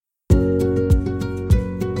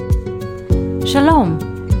Shalom,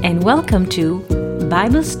 and welcome to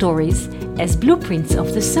Bible Stories as Blueprints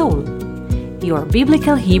of the Soul, your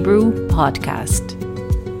Biblical Hebrew podcast.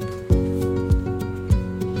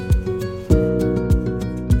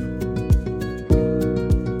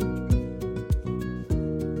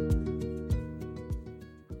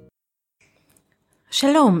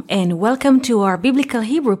 Shalom, and welcome to our Biblical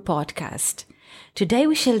Hebrew podcast. Today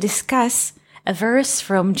we shall discuss a verse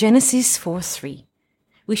from Genesis 4:3.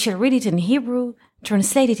 We shall read it in Hebrew,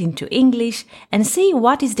 translate it into English, and see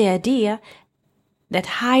what is the idea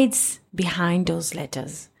that hides behind those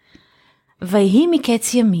letters. ויהי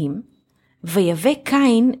מקץ ימים, ויבא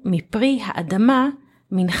קין מפרי האדמה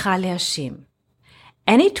מנחה להשם.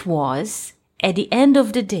 And it was at the end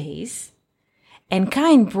of the days, and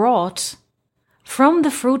Cain brought from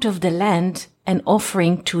the fruit of the land an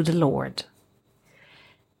offering to the Lord.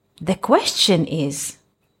 The question is,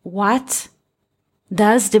 what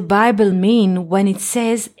does the Bible mean when it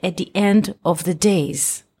says at the end of the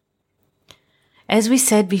days? As we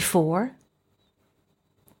said before,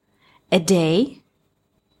 a day,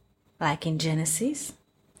 like in Genesis,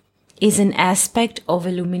 is an aspect of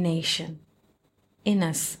illumination in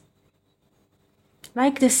us.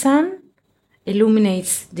 Like the sun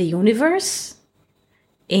illuminates the universe,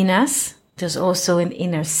 in us, there's also an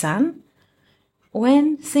inner sun.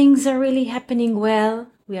 When things are really happening well,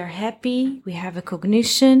 we are happy, we have a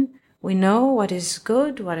cognition, we know what is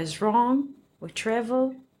good, what is wrong, we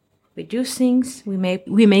travel, we do things, we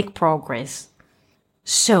make progress.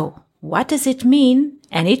 So, what does it mean?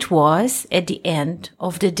 And it was at the end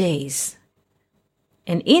of the days.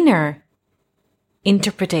 An inner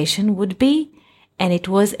interpretation would be, and it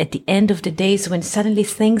was at the end of the days when suddenly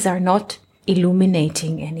things are not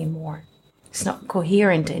illuminating anymore. It's not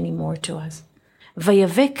coherent anymore to us.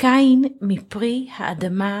 ויבא קין מפרי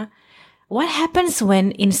האדמה. What happens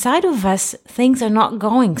when inside of us things are not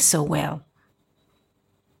going so well?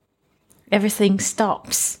 Everything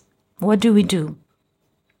stops. What do we do?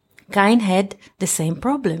 Cain had the same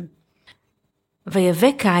problem.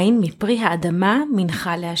 ויבא קין מפרי האדמה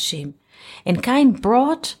מנחה להשם. And Cain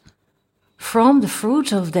brought from the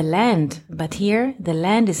fruit of the land, but here the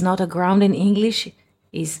land is not a ground in English,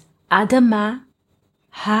 is Adama,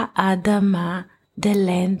 ha-Adama, the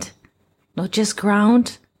land, not just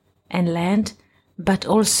ground and land, but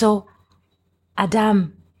also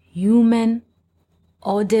Adam, human,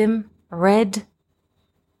 Odem, red.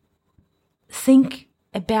 Think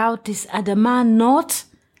about this Adama not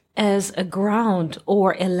as a ground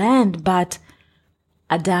or a land, but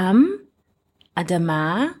Adam,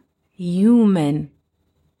 Adama, human.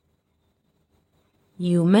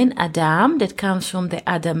 Human, Adam, that comes from the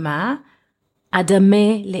Adama.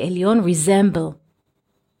 Adame le'elyon, resemble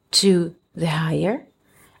to the higher.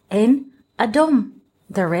 And Adom,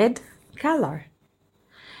 the red color.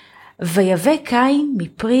 ויבא קין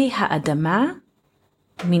מפרי האדמה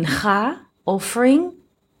מנחה, offering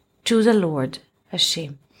to the Lord,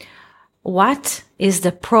 Hashem. What is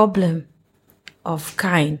the problem of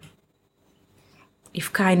Cain?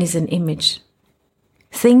 If Cain is an image,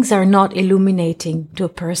 things are not illuminating to a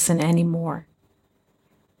person anymore.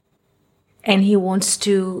 And he wants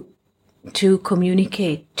to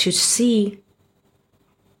communicate, to see.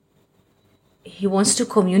 He wants to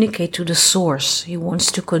communicate to the source. He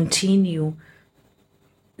wants to continue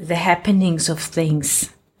the happenings of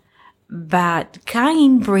things. But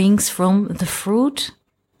Cain brings from the fruit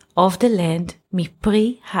of the land,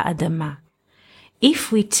 mipri ha'adama.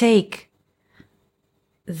 If we take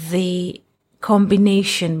the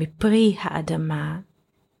combination mipri ha'adama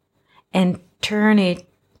and turn it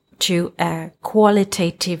to a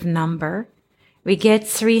qualitative number, we get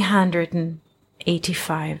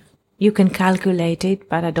 385. You can calculate it,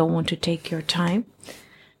 but I don't want to take your time.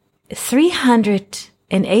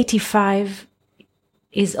 385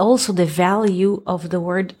 is also the value of the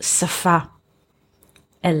word safa,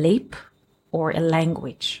 a lip or a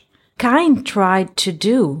language. Cain tried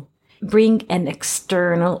to bring an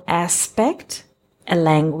external aspect, a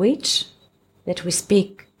language that we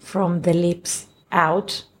speak from the lips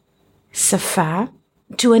out, safa,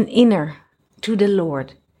 to an inner, to the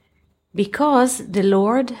Lord. Because the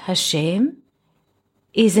Lord, Hashem,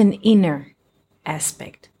 is an inner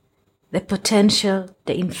aspect, the potential,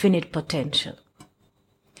 the infinite potential.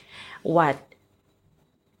 What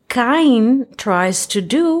Cain tries to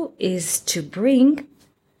do is to bring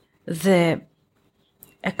the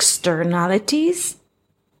externalities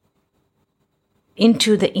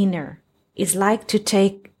into the inner. It's like to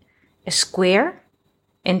take a square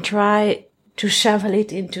and try to shovel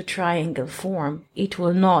it into triangle form. It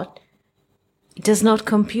does not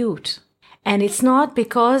compute. And it's not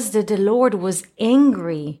because that the Lord was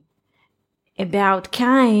angry about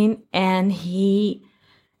Cain and he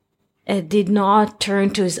did not turn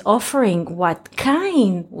to his offering. What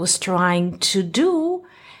Cain was trying to do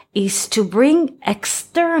is to bring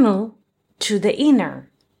external to the inner.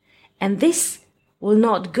 And this will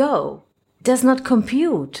not go, does not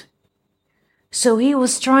compute. So he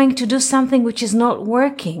was trying to do something which is not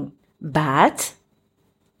working. But,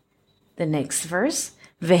 the next verse,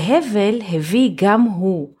 והבל הביא גם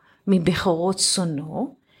הוא מבכורות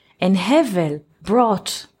צאנו, and Hevel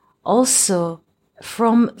brought also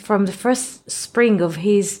from the first spring of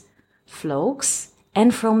his flocks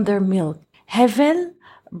and from their milk. Hevel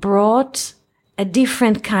brought a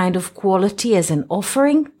different kind of quality as an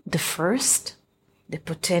offering, the first, the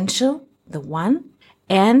potential, the one,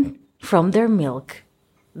 and from their milk,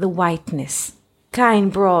 the whiteness. Cain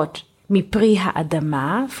brought mipri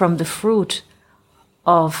ha'adama, from the fruit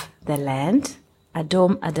of the land.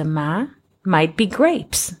 Adom adama might be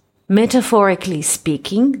grapes. Metaphorically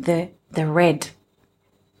speaking, the red,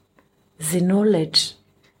 the knowledge,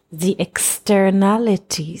 the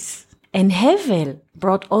externalities. And Hevel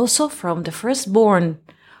brought also from the firstborn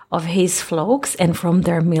of his flocks and from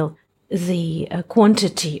their milk the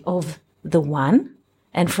quantity of the one,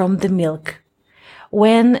 and from the milk.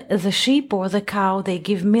 When the sheep or the cow, they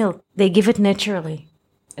give milk, they give it naturally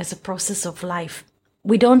as a process of life.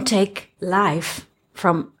 We don't take life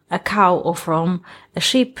from a cow or from a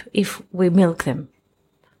sheep if we milk them.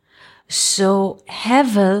 So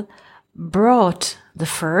Hevel brought the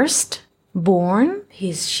firstborn,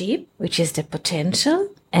 his sheep, which is the potential,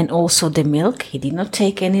 and also the milk. He did not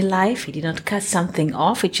take any life. He did not cut something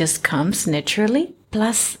off. It just comes naturally.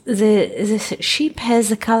 Plus, the sheep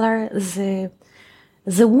has a color.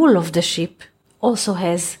 The wool of the sheep also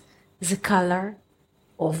has the color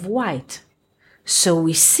of white. So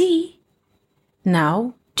we see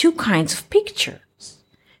now two kinds of pictures.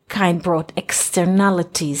 Cain brought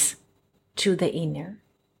externalities to the inner.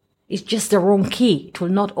 It's just the wrong key. It will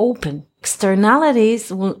not open.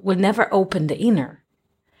 Externalities will never open the inner.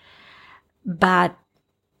 But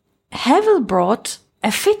Hevel brought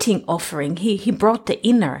a fitting offering. He brought the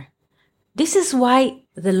inner. This is why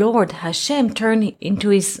the Lord Hashem turned onto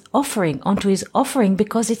his offering,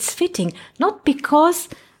 because it's fitting, not because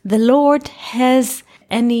the Lord has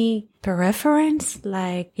any preference,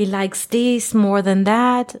 like he likes this more than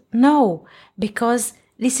that. No, because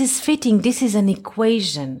this is fitting. This is an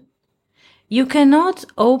equation. You cannot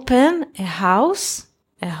open a house,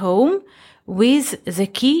 a home, with the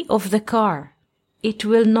key of the car. It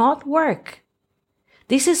will not work.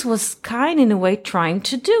 This is what Cain in a way trying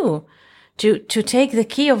to do, to take the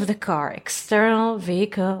key of the car, external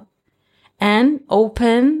vehicle, and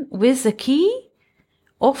open with the key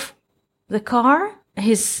of the car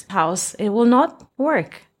his house. It will not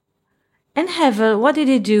work. And Hevel, what did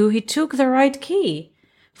he do? He took the right key.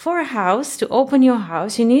 For a house, to open your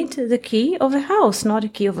house, you need the key of a house, not a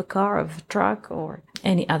key of a car, of a truck, or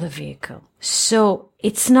any other vehicle. So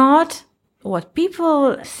it's not what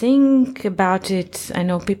people think about it. I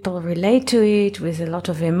know people relate to it with a lot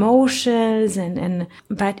of emotions,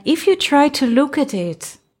 but if you try to look at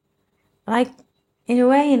it, like in a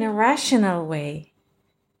way, in a rational way,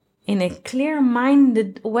 in a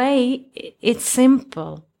clear-minded way, it's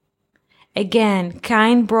simple. Again,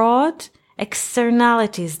 Cain brought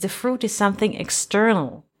externalities. The fruit is something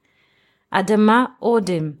external. Adama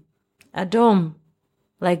odim, adom,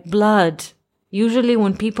 like blood. Usually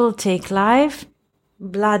when people take life,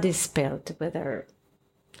 blood is spilled, whether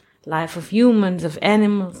life of humans, of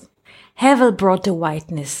animals. Hevel brought the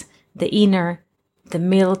whiteness, the inner, the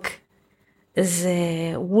milk.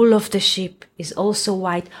 The wool of the sheep is also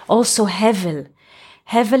white. Also Hevel.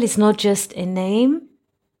 Hevel is not just a name.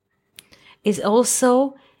 It's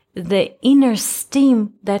also the inner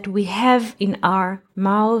steam that we have in our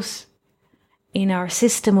mouth, in our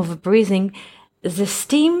system of breathing. The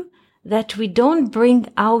steam that we don't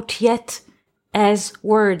bring out yet as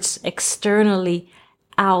words externally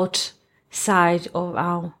outside of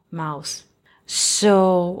our mouth.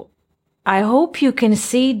 So I hope you can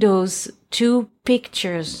see those two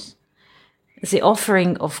pictures, the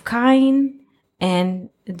offering of Cain and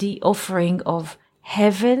the offering of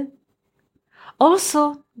Hevel.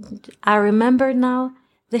 Also, I remember now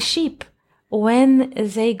the sheep, when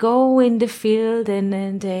they go in the field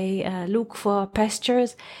and they look for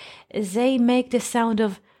pastures, they make the sound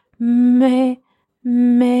of meh,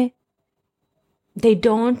 meh. They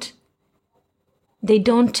don't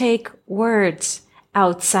take words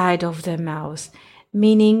outside of their mouth,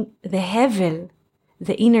 meaning the Hevel,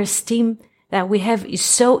 the inner steam that we have is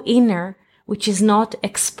so inner, which is not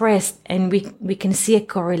expressed, and we can see a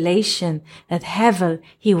correlation that Hevel,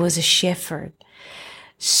 he was a shepherd.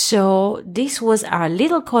 So this was our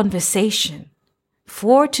little conversation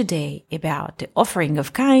for today about the offering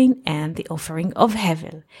of Cain and the offering of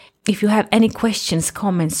Hevel. If you have any questions,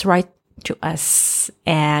 comments, write to us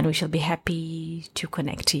and we shall be happy to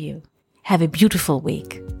connect to you. Have a beautiful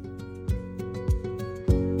week.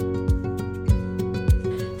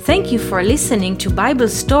 Thank you for listening to Bible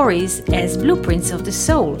Stories as Blueprints of the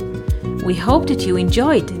Soul. We hope that you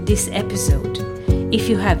enjoyed this episode. If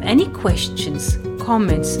you have any questions,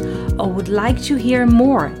 comments, or would like to hear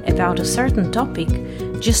more about a certain topic,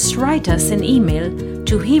 just write us an email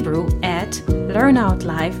to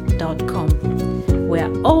hebrew@learnoutlive.com. We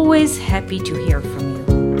are always happy to hear from you.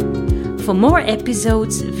 For more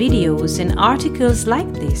episodes, videos, and articles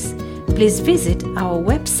like this, please visit our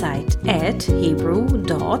website at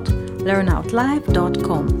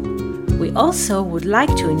hebrew.learnoutlive.com. We also would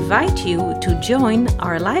like to invite you to join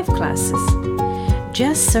our live classes.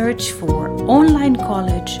 Just search for Online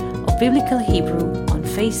College of Biblical Hebrew on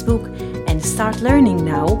Facebook and start learning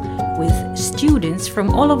now with students from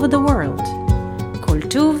all over the world. Kol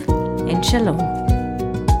Tuv and Shalom.